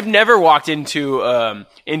I've never walked into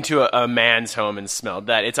a man's home and smelled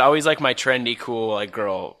that. It's always my trendy, cool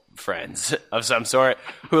girl friends of some sort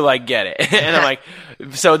who get it. And I'm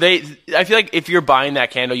I feel like if you're buying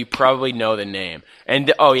that candle, you probably know the name. And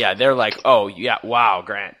they're wow,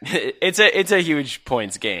 Grant. It's a huge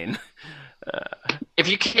points gain. If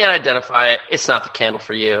you can't identify it, it's not the candle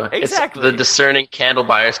for you. Exactly. It's the discerning candle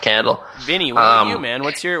buyer's candle. Vinny, what about you, man?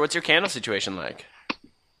 What's your candle situation like?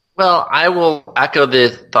 Well, I will echo the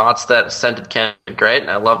thoughts that scented candles are great,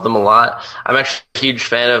 and I love them a lot. I'm actually a huge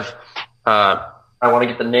fan of, I want to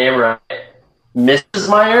get the name right, Mrs.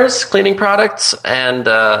 Meyer's cleaning products, and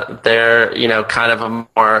they're kind of a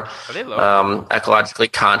more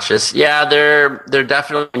ecologically conscious. Yeah, they're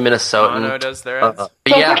definitely Minnesotan. Mono does their ads. So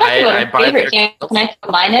if we're talking about I our buy favorite their candle, can I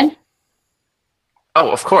throw mine in?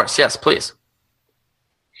 Oh, of course, yes, please.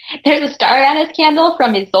 There's a Star Anise candle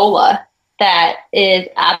from Isola that is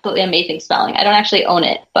absolutely amazing smelling. I don't actually own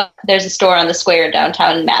it, but there's a store on the square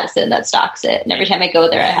downtown in Madison that stocks it. And every time I go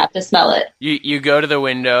there, I have to smell it. You go to the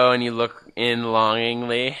window and you look in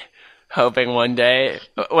longingly, hoping one day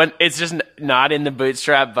when it's just not in the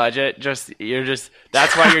Bootstrap budget. That's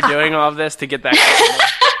why you're doing all of this, to get that candle.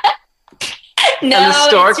 No, and the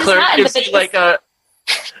store it's just clerk not in the gives you like a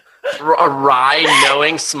wry,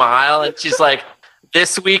 knowing smile, and she's like,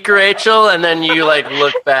 "This week, Rachel," and then you like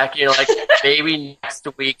look back and you're like, "Maybe next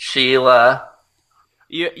week, Sheila."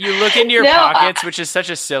 You look into your pockets, which is such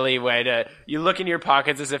a silly way to. You look into your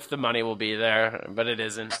pockets as if the money will be there, but it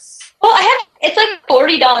isn't. Well, it's like a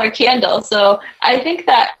 $40 candle, so I think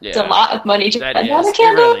that's a lot of money to spend on a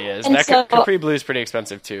candle. It really is. And That Capri Blue is pretty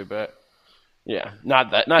expensive too, but yeah, not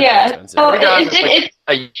that that expensive. So it's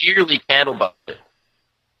a yearly candle budget.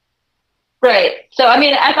 Right. So I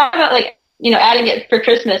mean, I thought about adding it for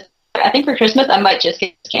Christmas. I think for Christmas I might just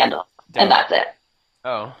get this candle, and that's it.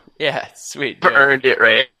 Oh yeah, sweet. You've earned it,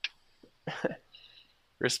 right?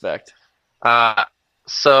 Respect.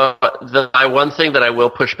 So my one thing that I will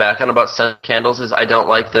push back on about scented candles is I don't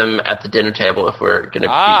like them at the dinner table if we're going to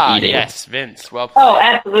be eating. Yes, Vince. Well played. Oh,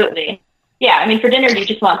 absolutely. Yeah, I mean, for dinner you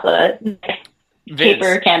just want the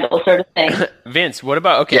paper candle sort of thing. Vince, what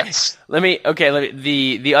about Yes. Let me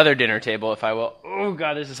the other dinner table, if I will. Oh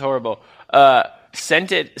god, this is horrible.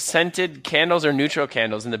 Scented candles or neutral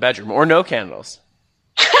candles in the bedroom, or no candles?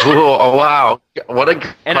 Oh wow, what a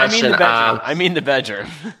good and question. I mean the bedroom.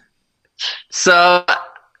 So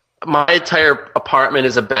my entire apartment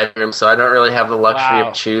is a bedroom, so I don't really have the luxury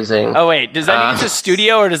of choosing. Oh wait, does that mean it's a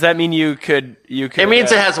studio, or does that mean you could? It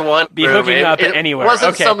means it has one be room. hooking up anywhere. It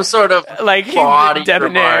wasn't some sort of like body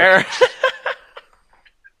debonair.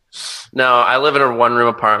 No, I live in a one-room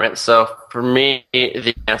apartment, so for me,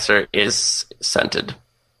 the answer is scented.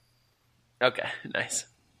 Okay, nice.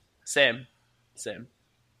 Same.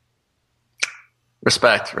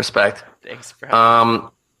 Respect. Thanks for having me.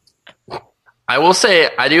 I will say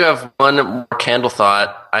I do have one more candle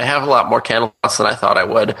thought. I have a lot more candle thoughts than I thought I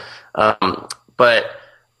would. But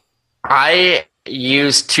I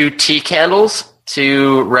use 2 tea candles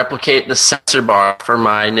to replicate the sensor bar for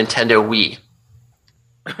my Nintendo Wii.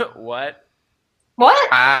 What?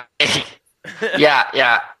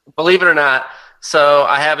 Yeah. Believe it or not. So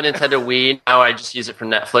I have a Nintendo Wii. Now I just use it for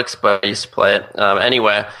Netflix, but I used to play it.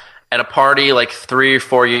 Anyway, at a party like 3 or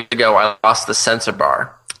 4 years ago, I lost the sensor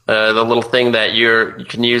bar. The little thing that you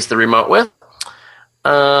can use the remote with.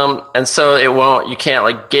 And so you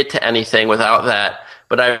can't get to anything without that.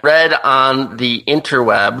 But I read on the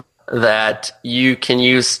interweb that you can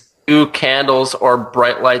use 2 candles or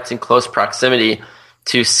bright lights in close proximity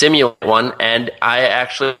to simulate one. And I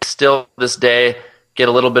actually still this day get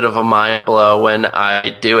a little bit of a mind blow when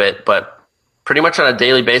I do it. But pretty much on a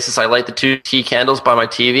daily basis, I light the 2 tea candles by my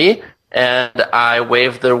TV. And I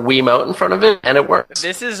wave the Wiimote in front of it, and it works.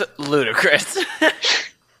 This is ludicrous.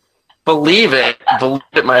 Believe it,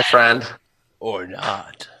 my friend. Or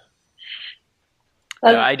not.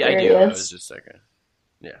 That's I do. I was just second.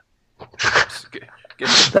 Yeah. Good.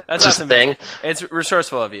 That's awesome. Thing. It's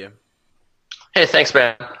resourceful of you. Hey, thanks,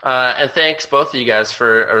 man. And thanks both of you guys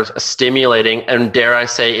for a stimulating and, dare I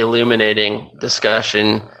say, illuminating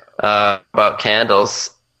discussion about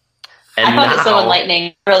candles. And I found it so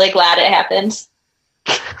enlightening. I'm really glad it happened.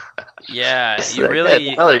 Yeah,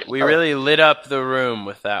 we really lit up the room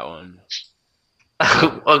with that one.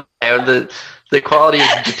 Okay, the quality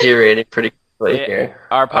is deteriorating pretty quickly here.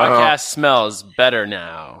 Our podcast smells better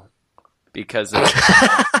now because of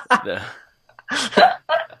the.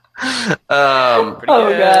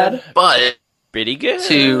 God! But pretty good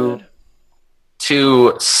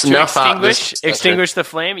to snuff out extinguish the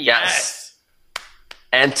flame. Yes.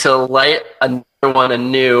 And to light another one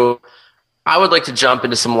anew, I would like to jump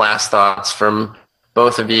into some last thoughts from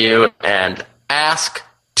both of you and ask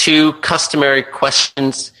 2 customary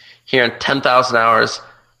questions here in 10,000 Hours.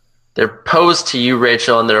 They're posed to you,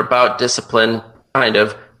 Rachel, and they're about discipline, kind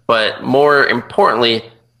of, but more importantly,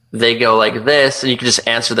 they go like this, and you can just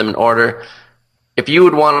answer them in order. If you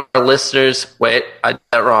would want our listeners, wait, I did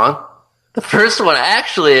that wrong. The first one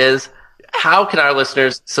actually is, how can our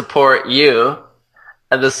listeners support you?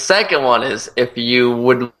 And the second one is, if you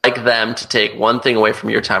would like them to take one thing away from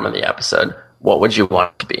your time on the episode, what would you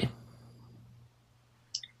want it to be?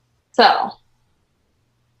 So,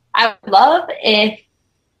 I would love if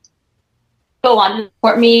people want to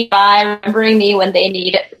support me by remembering me when they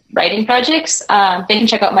need writing projects. They can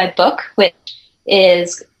check out my book, which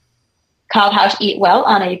is called How to Eat Well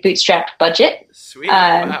on a Bootstrapped Budget. Sweet.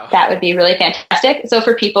 Wow. That would be really fantastic. So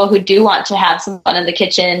for people who do want to have some fun in the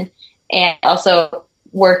kitchen and also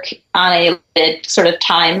work on a limited sort of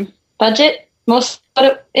time budget, most of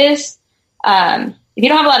what it is. If you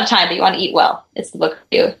don't have a lot of time, but you want to eat well, it's the book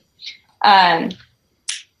for you. And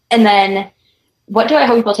then what do I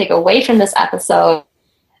hope people take away from this episode?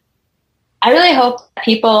 I really hope that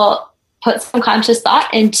people put some conscious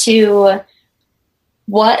thought into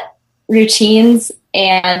what routines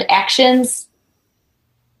and actions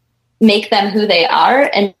make them who they are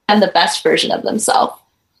and become the best version of themselves.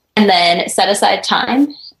 And then set aside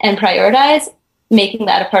time and prioritize making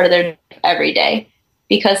that a part of their life every day.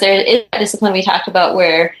 Because there is a discipline we talked about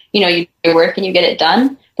where, you do your work and you get it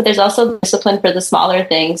done. But there's also the discipline for the smaller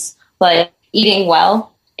things like eating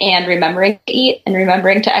well and remembering to eat and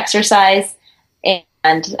remembering to exercise.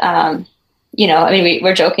 And,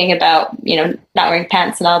 we're joking about, not wearing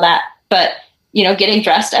pants and all that. But, getting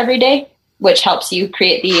dressed every day, which helps you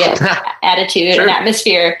create the attitude Sure. and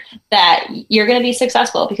atmosphere that you're going to be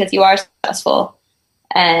successful because you are successful.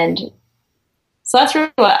 And so that's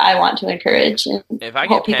really what I want to encourage and If I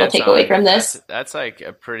hope get people pants take on, away from this. that's a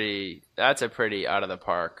pretty out of the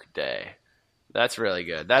park day. That's really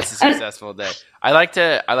good. That's a successful day. I like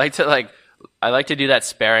to do that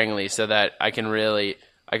sparingly so that I can really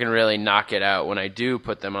knock it out when I do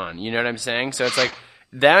put them on. You know what I'm saying? So it's like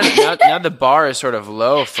now the bar is sort of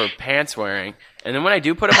low for pants wearing, and then when I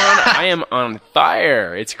do put them on, I am on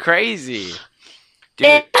fire. It's crazy. Dude,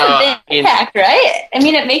 It's a big impact, right? I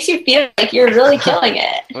mean, it makes you feel like you're really killing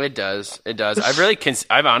it. It does.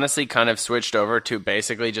 I've honestly kind of switched over to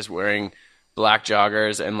basically just wearing black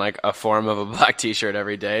joggers and like a form of a black t-shirt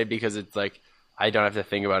every day because it's like I don't have to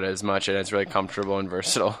think about it as much and it's really comfortable and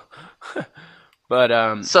versatile.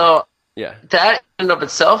 But So yeah, that in and of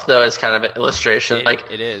itself, though, is kind of an illustration.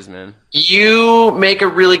 it is, man. You make a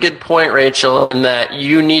really good point, Rachel, in that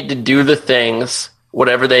you need to do the things,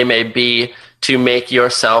 whatever they may be, to make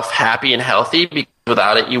yourself happy and healthy, because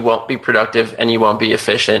without it, you won't be productive and you won't be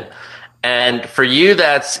efficient. And for you,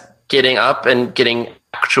 that's getting up and getting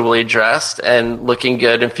actually dressed and looking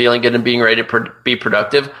good and feeling good and being ready to be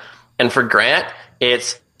productive. And for Grant,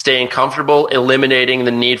 it's staying comfortable, eliminating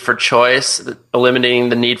the need for choice, eliminating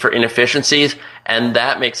the need for inefficiencies, and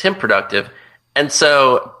that makes him productive. And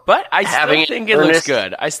so, but I still think it looks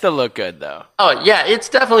good. I still look good, though. Oh, yeah, it's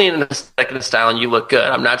definitely an aesthetic and style, and you look good.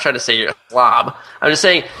 I'm not trying to say you're a slob. I'm just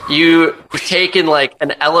saying you've taken like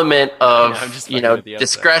an element of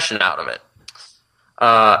discretion out of it.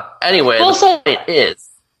 Anyway, the point is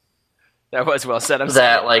that was well said.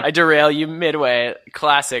 I derail you midway.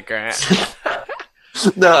 Classic, Grant.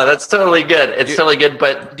 No, that's totally good. It's totally good.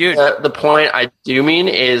 But the point I do mean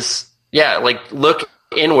is, look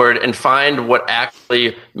inward and find what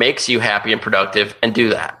actually makes you happy and productive and do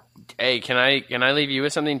that. Hey, can I leave you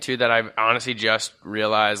with something too that I've honestly just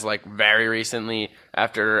realized like very recently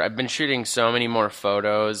after I've been shooting so many more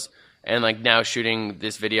photos and like now shooting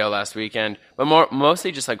this video last weekend, but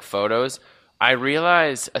mostly just like photos. I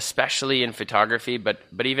realize, especially in photography, but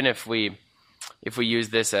even if we use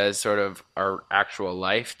this as sort of our actual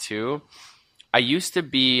life too, I used to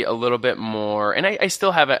be a little bit more, and I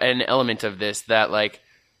still have an element of this that like,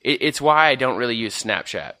 it's why I don't really use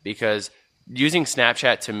Snapchat, because using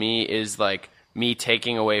Snapchat to me is like me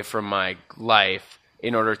taking away from my life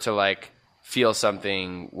in order to like feel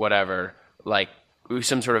something, whatever, like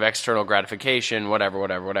some sort of external gratification,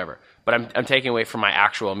 whatever. But I'm taking away from my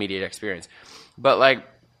actual immediate experience. But like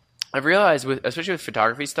I've realized, especially with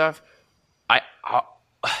photography stuff,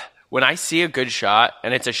 when I see a good shot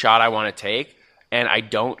and it's a shot I want to take and I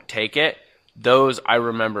don't take it, those I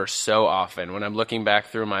remember so often when I'm looking back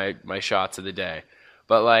through my shots of the day.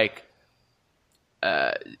 But like,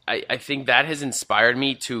 I think that has inspired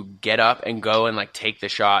me to get up and go and like take the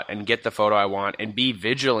shot and get the photo I want and be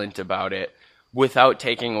vigilant about it without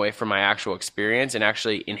taking away from my actual experience and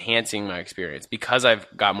actually enhancing my experience because I've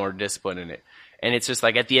got more discipline in it. And it's just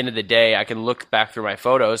like at the end of the day, I can look back through my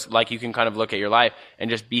photos like you can kind of look at your life and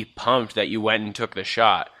just be pumped that you went and took the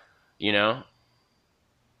shot, you know?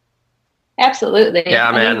 Absolutely. Yeah,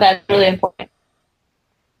 I man. think that's really important.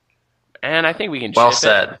 And I think we can well ship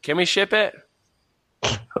said. it. Can we ship it?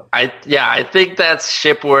 I think that's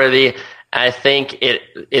ship worthy. I think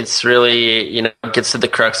it's really, gets to the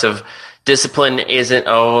crux of discipline isn't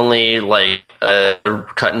only like a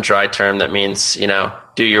cut and dry term that means,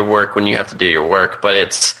 do your work when you have to do your work, but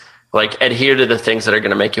it's like adhere to the things that are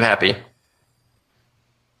going to make you happy.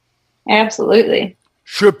 Absolutely.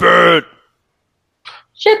 Ship it.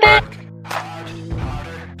 Ship it.